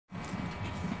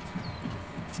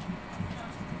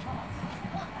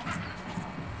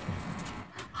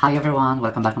Hi everyone,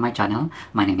 welcome back to my channel.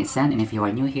 My name is Sen, and if you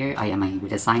are new here, I am a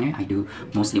designer. I do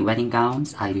mostly wedding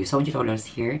gowns. I do sewing tutorials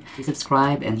here. Please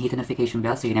subscribe and hit the notification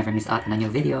bell so you never miss out on a new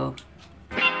video.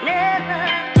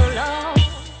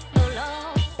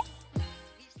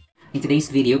 In today's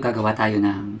video, gagawa tayo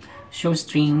ng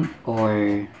shoestring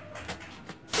or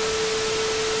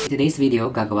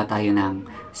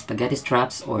spaghetti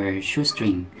straps or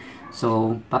shoestring.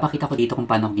 So, papakita ko dito kung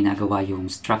paano ginagawa yung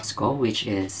straps ko, which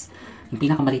is yung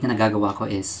pinakamaliit na nagagawa ko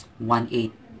is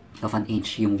 1/8 of an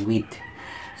inch yung width.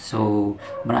 So,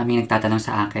 maraming nagtatanong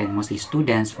sa akin, mostly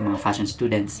students, mga fashion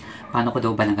students, paano ko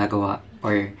daw ba nagagawa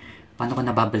or paano ko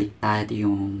nababaliktad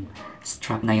yung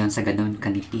strap na yon sa ganun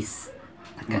kanipis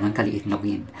at ganun kaliit na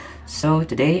width. So,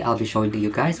 today, I'll be showing to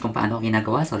you guys kung paano ko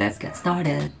ginagawa. So, let's get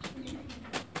started!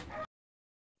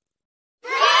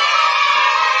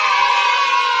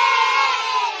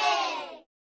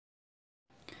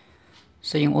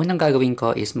 So, yung unang gagawin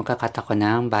ko is magkakat ako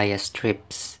ng bias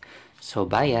strips. So,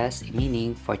 bias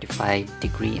meaning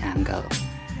 45-degree angle.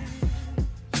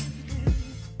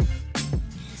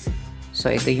 So,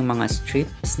 ito yung mga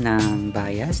strips ng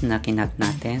bias na kinat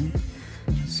natin.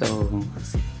 So,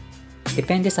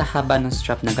 depende sa haba ng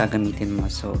strap na gagamitin mo.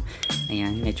 So,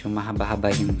 ayan, medyo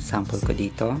mahaba-haba yung sample ko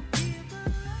dito.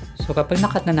 So, kapag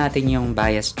nakat na natin yung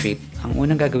bias strip, ang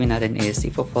unang gagawin natin is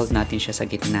ipo-fold natin siya sa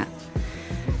gitna.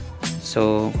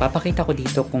 So, papakita ko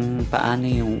dito kung paano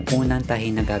yung unang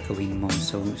tahi na gagawin mo.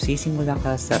 So, sisimula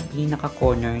ka sa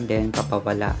pinaka-corner, then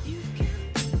papawala.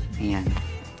 Ayan.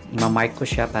 Imamark ko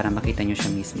siya para makita nyo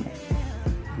siya mismo.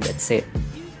 That's it.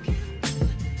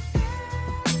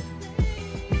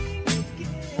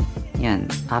 Ayan.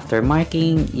 After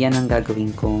marking, yan ang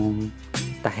gagawin kong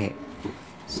tahi.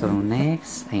 So,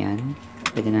 next, ayan.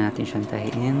 Pwede na natin siyang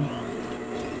tahiin.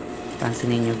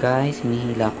 Pansinin nyo guys,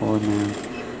 hinihila ko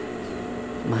na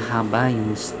mahaba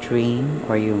yung string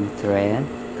or yung thread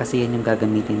kasi yan yung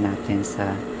gagamitin natin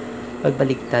sa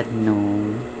pagbaliktad ng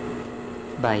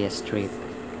bias strip.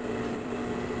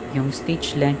 Yung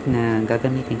stitch length na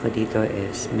gagamitin ko dito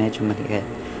is medyo maliit.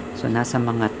 So, nasa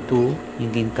mga 2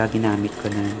 yung ginamit ko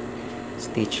na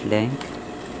stitch length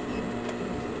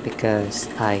because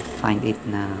I find it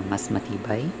na mas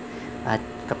matibay at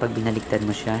kapag binaliktad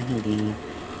mo siya, hindi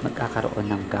magkakaroon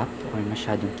ng gap or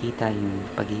masyadong kita yung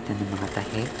pagitan ng mga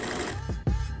tahi.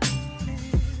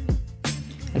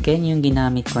 Again, yung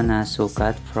ginamit ko na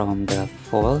sukat from the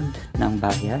fold ng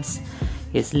bias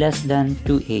is less than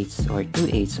 2/8 or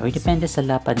 2/8 or depende sa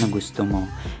lapad na gusto mo.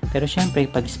 Pero syempre,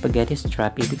 pag spaghetti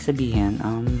strap, ibig sabihin,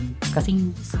 kasing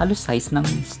halos size ng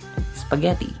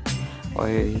spaghetti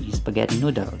or spaghetti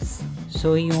noodles.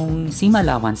 So, yung seam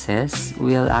allowances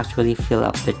will actually fill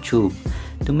up the tube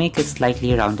to make it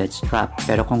slightly rounded strap.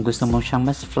 Pero kung gusto mo siyang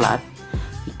mas flat,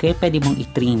 kaya pwede mong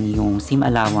i-trim yung seam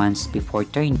allowance before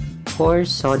turning or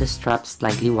sew the strap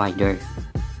slightly wider.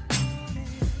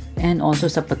 And also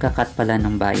sa pagkakat pala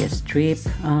ng bias strip,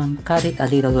 cut it a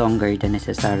little longer than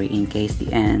necessary in case the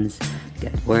ends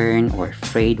get worn or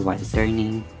frayed while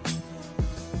turning.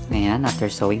 Ayan,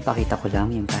 after sewing, pakita ko lang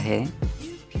yung tahe.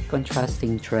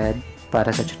 Contrasting thread para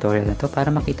sa tutorial na to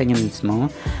para makita nyo mismo,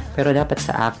 pero dapat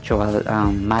sa actual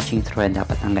matching thread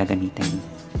dapat ang gagamitin.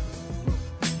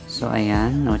 So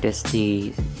ayan, notice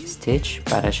the stitch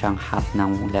para siyang half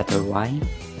ng letter Y.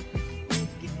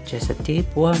 Just a tip,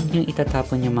 huwag nyo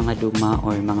itatapon yung mga luma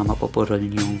or mga mapupurol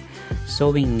yung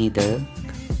sewing needle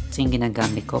kasi yung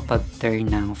ginagamit ko pag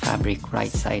turn ng fabric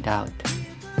right side out.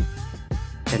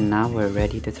 And now we're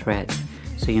ready to thread.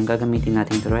 So, yung gagamitin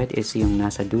natin thread is yung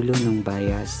nasa dulo ng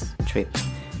bias strip.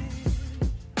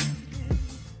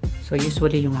 So,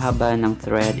 usually yung haba ng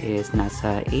thread is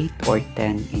nasa 8 or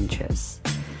 10 inches.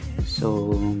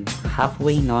 So,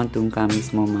 halfway nun, doon ka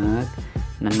mismo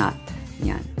mag-knot.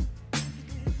 Yan.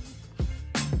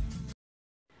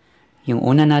 Yung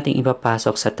una nating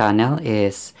ipapasok sa tunnel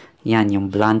is, yan, yung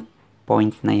blunt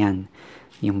point na yan.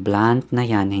 Yung blunt na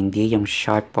yan, hindi yung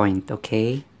sharp point,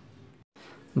 okay?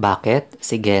 Bakit?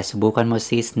 Sige, subukan mo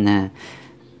sis na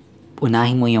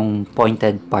unahin mo yung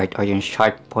pointed part or yung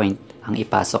sharp point ang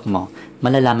ipasok mo.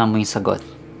 Malalaman mo yung sagot.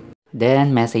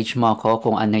 Then, message mo ako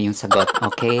kung ano yung sagot,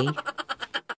 okay?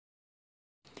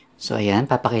 So, ayan,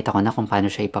 papakita ko na kung paano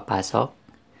siya ipapasok.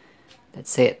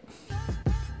 That's it.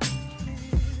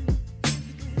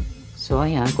 So,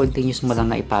 ayan, continuous mo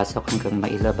lang na ipasok hanggang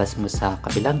mailabas mo sa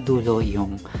kabilang dulo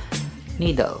yung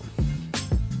needle.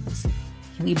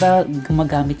 Yung iba,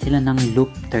 gumagamit sila ng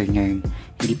loop turner.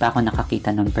 Hindi pa ako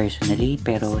nakakita nun personally,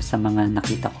 pero sa mga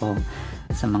nakita ko,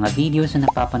 sa mga videos na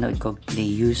napapanood ko, they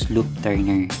use loop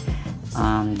turner.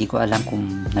 Hindi ko alam kung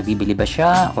nabibili ba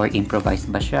siya or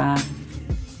improvised ba siya.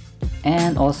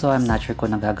 And also, I'm not sure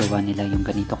kung nagagawa nila yung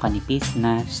ganito kanipis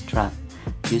na strap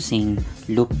using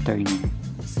loop turner.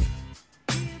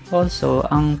 Also,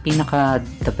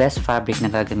 the best fabric na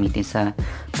gagamitin sa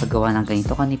paggawa ng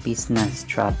ganito kanipis na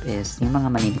strap is yung mga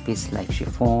maninipis like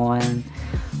chiffon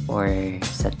or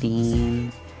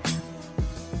satin.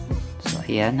 So,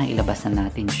 ayan, nailabas na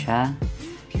natin siya.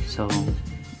 So,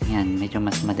 ayan, medyo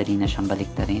mas madali na siyang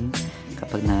baliktarin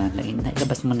kapag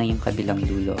nailabas mo na yung kabilang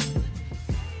dulo.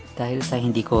 Dahil sa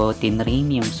hindi ko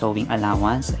tinrim yung sewing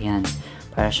allowance, ayan,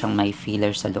 para siyang may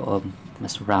filler sa loob,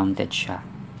 mas rounded siya.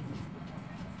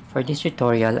 For this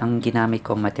tutorial, ang ginamit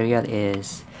kong material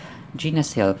is Gina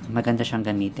silk. Maganda siyang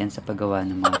gamitin sa paggawa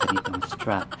ng mga ganitong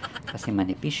strap kasi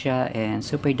manipis siya and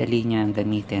super dali niyang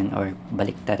gamitin or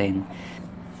baliktarin.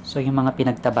 So yung mga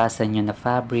pinagtabasan nyo na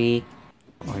fabric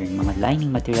or yung mga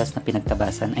lining materials na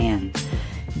pinagtabasan, ayan,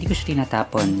 hindi ko siya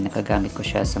tinatapon. Nakagamit ko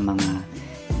siya sa mga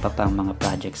iba pang mga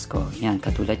projects ko. Yan,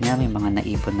 katulad niya, may mga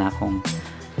naipon na akong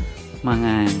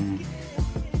mga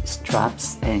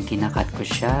straps and kinakat ko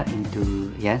siya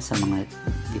into, yan, sa mga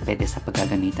depende sa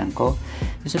paggagamitan ko.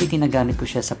 Usually, ginagamit ko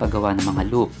siya sa paggawa ng mga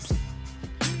loops.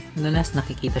 Madalas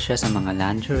nakikita siya sa mga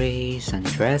lingerie,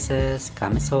 sundresses,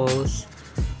 camisoles.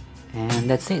 And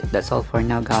that's it. That's all for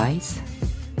now, guys.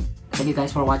 Thank you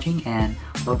guys for watching and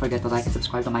don't forget to like and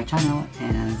subscribe to my channel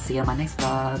and see you on my next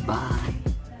vlog. Bye!